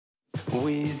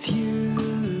With you,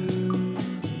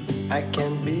 I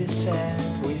can't be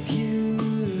sad with you.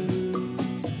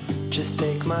 Just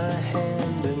take my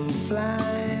hand and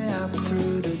fly up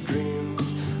through the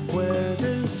dreams where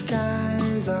the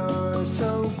skies are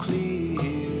so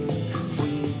clear.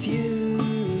 With you,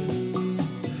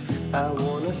 I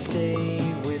wanna stay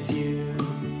with you.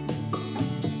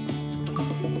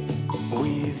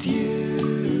 With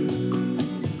you,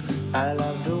 I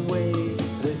love the way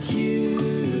that you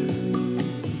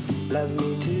love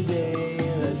me today.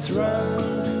 Let's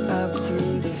run up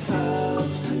through the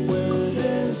fields where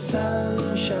the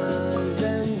sun shines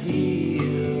and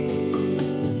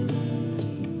heals.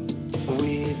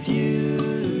 With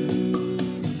you,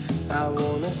 I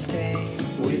wanna stay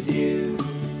with you.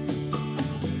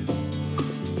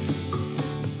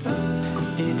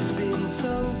 It's been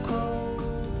so cold.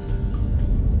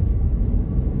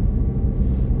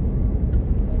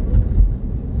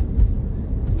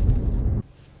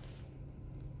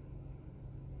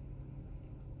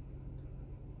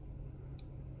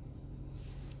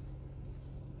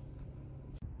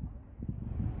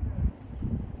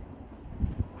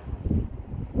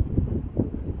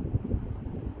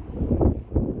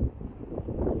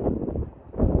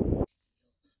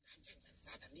 반찬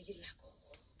싸다 먹이려고.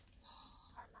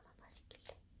 얼마나 맛있길래.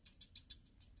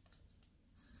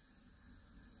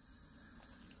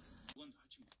 그건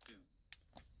할지 못해요.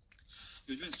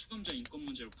 요즘엔 수감자 인권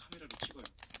문제로 카메라로 찍어요.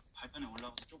 발판에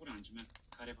올라가서 쪼그려 앉으면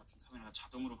가래 박힌 카메라가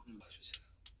자동으로 확인해 주세요.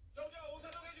 정저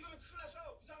오사동에 지금 큰일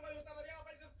났어. 부상가 있단 말이야.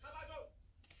 빨리 좀 가봐줘.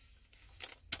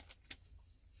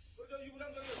 그저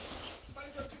유부장 저기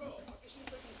빨리 좀 찍어. 밖에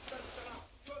신입들 좀 기다렸잖아.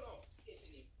 찍어넣어.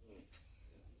 예수님.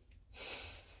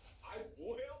 아이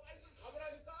뭐해요? 빨리 좀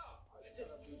가보라니까.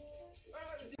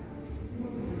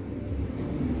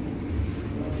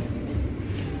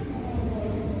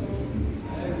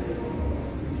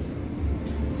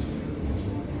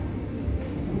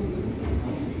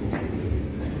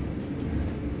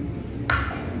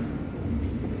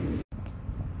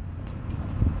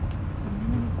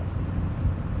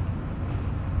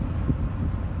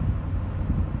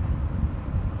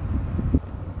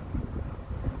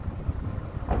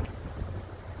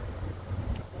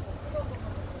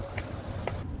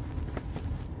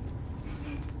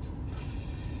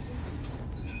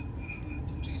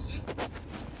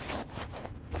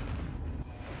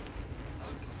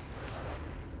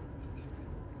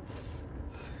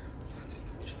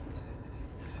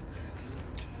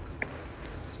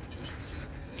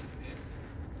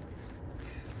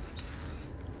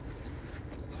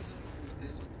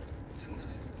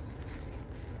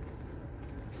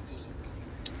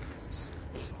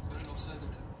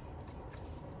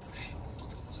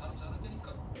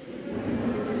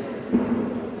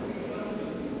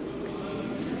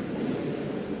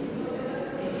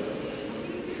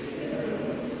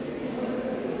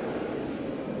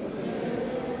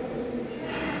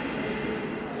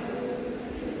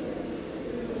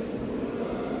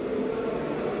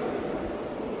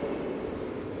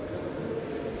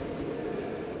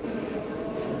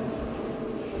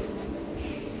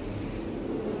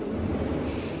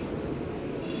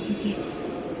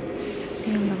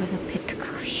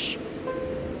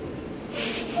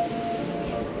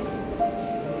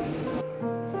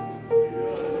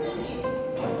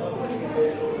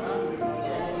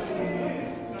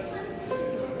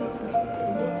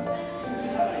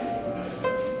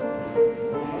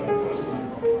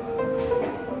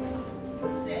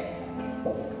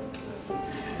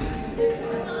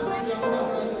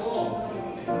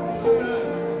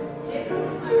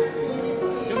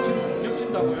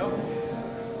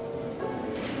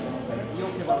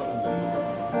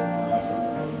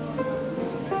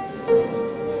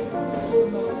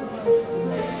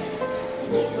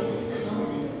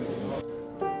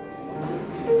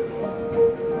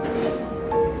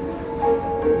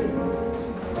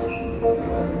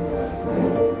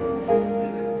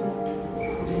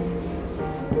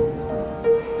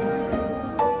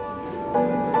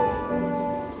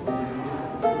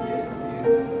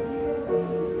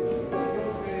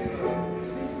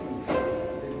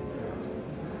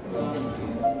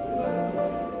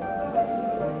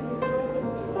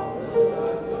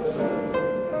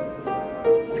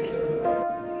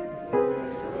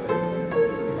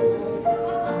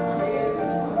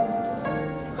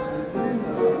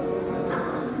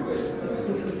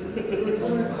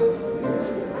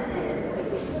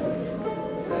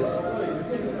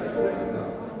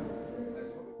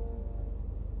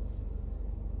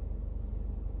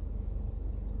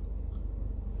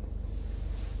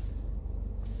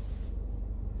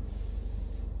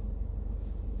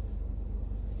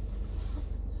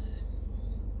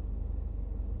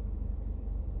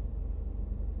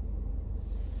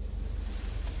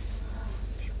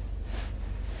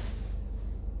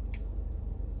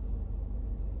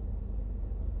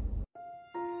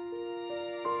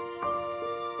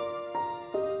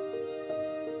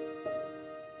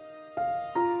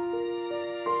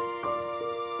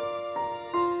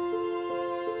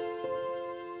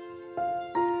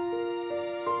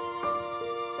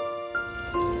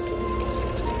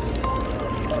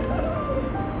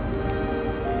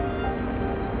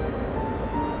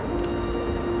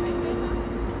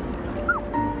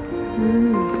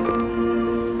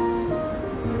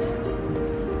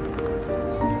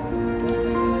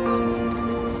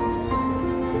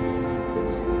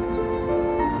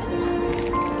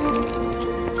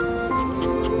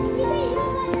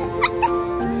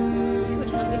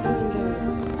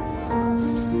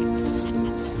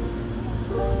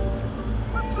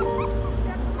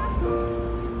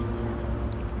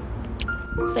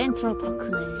 센트럴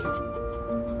파크네.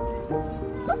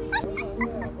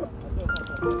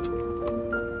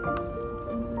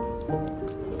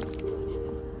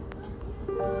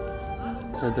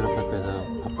 센트럴 파크에서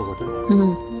밥버거를?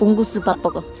 몽고스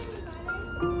밥버거.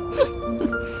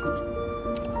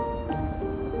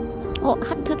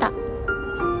 하트다.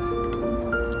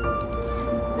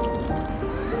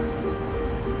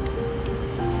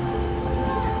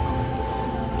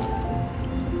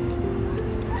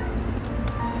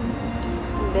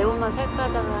 매운맛 살까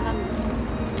하다가 한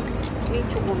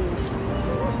 1초 고민했어.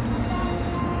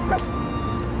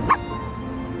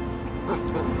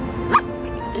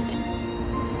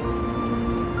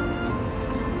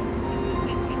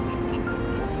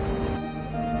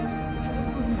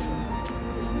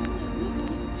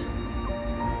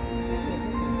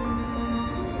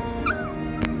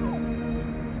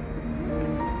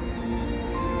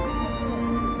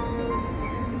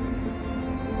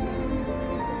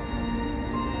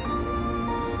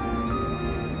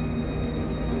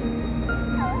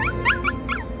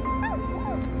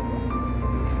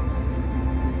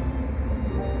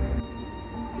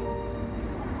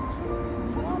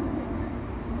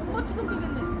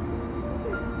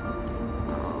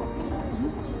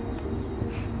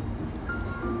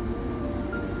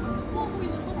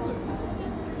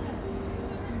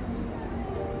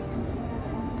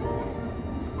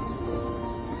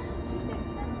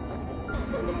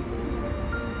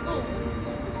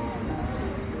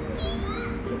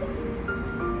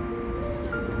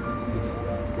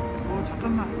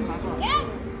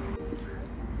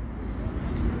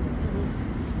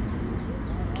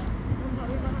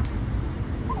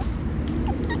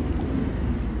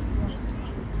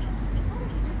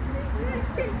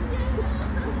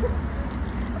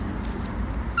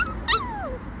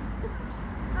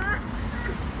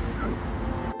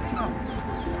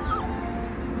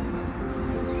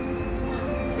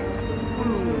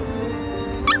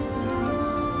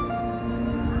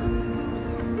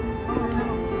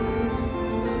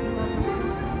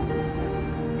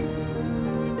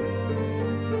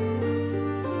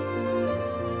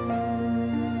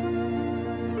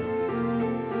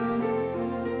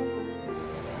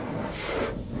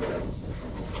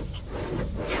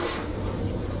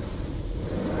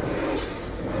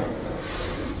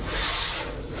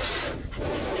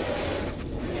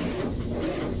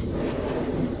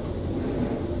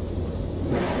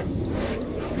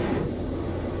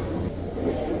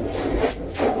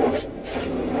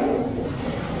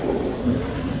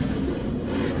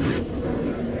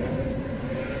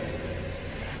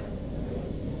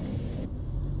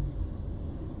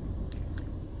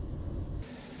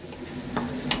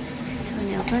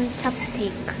 저녁은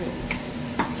찹스테이크.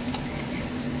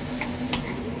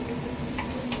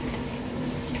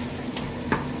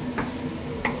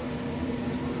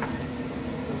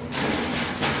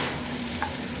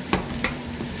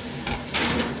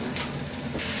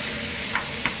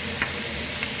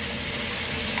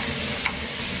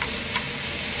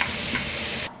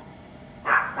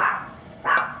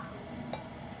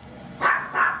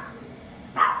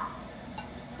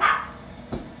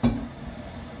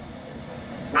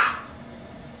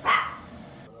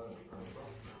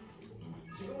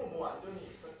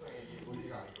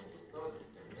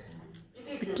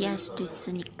 느끼할 수도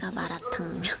있으니까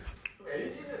마라탕면.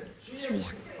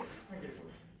 휴양.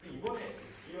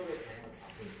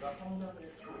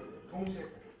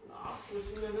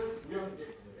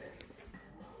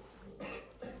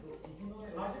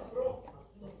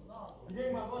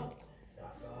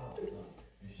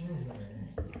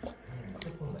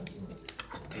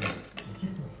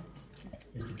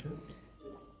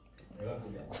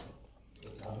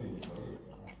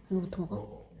 이거부터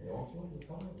먹어?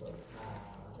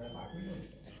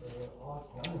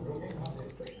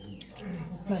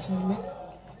 맛있네.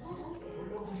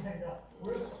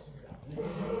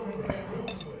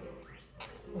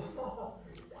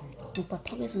 오빠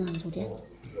턱에서 나는 소리야?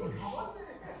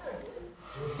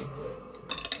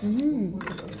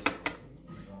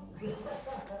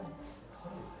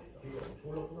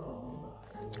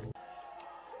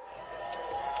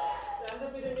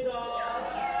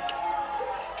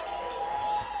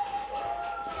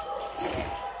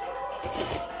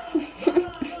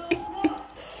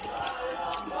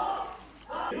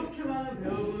 이렇게 많은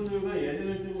배우분들과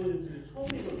예능을 찍어본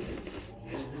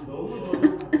처음이거든요. 너무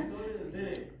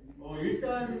떨리는데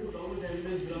일단 너무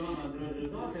재밌는 드라마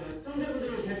만들어줘서 제가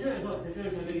시청자분들을 대표해서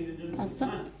대표할 자격이 있는 줄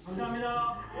알지만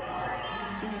감사합니다.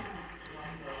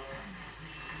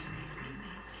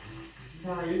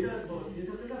 자, 일단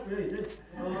인사 끝났고요. 이제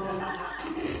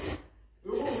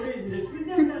요거 우리 이제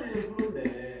출제한다는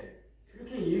프로인데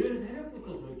이렇게 이른 새벽부터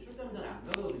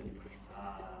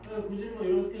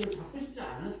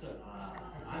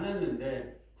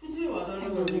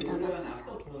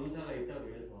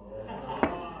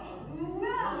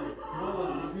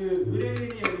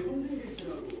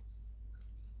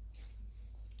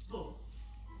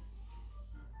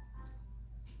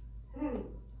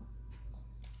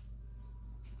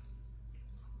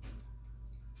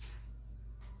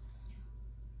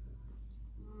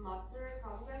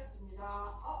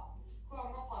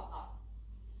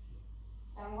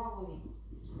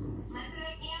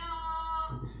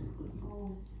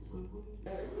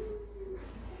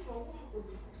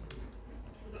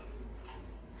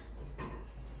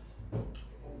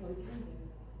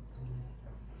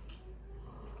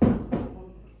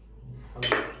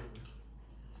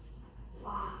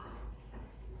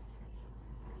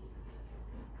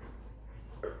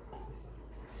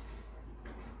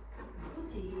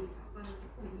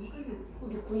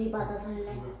구이바다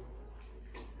살래?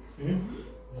 응?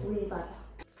 구이바다.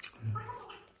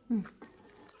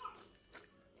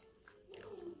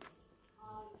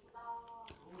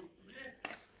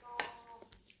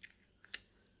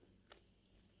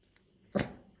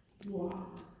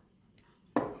 우와.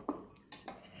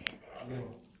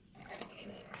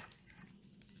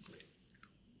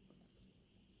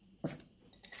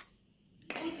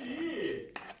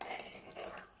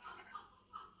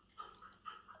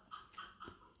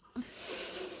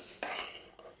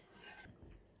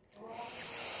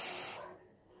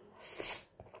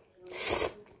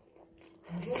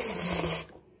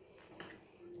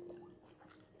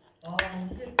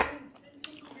 이게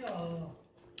찐찐이야.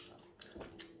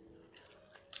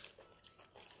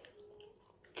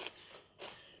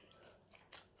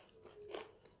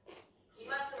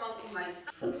 이마트만큼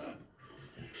맛있어?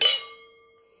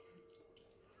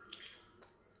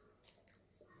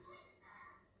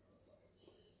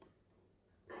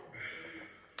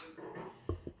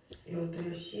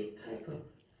 이것들을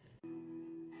 18분.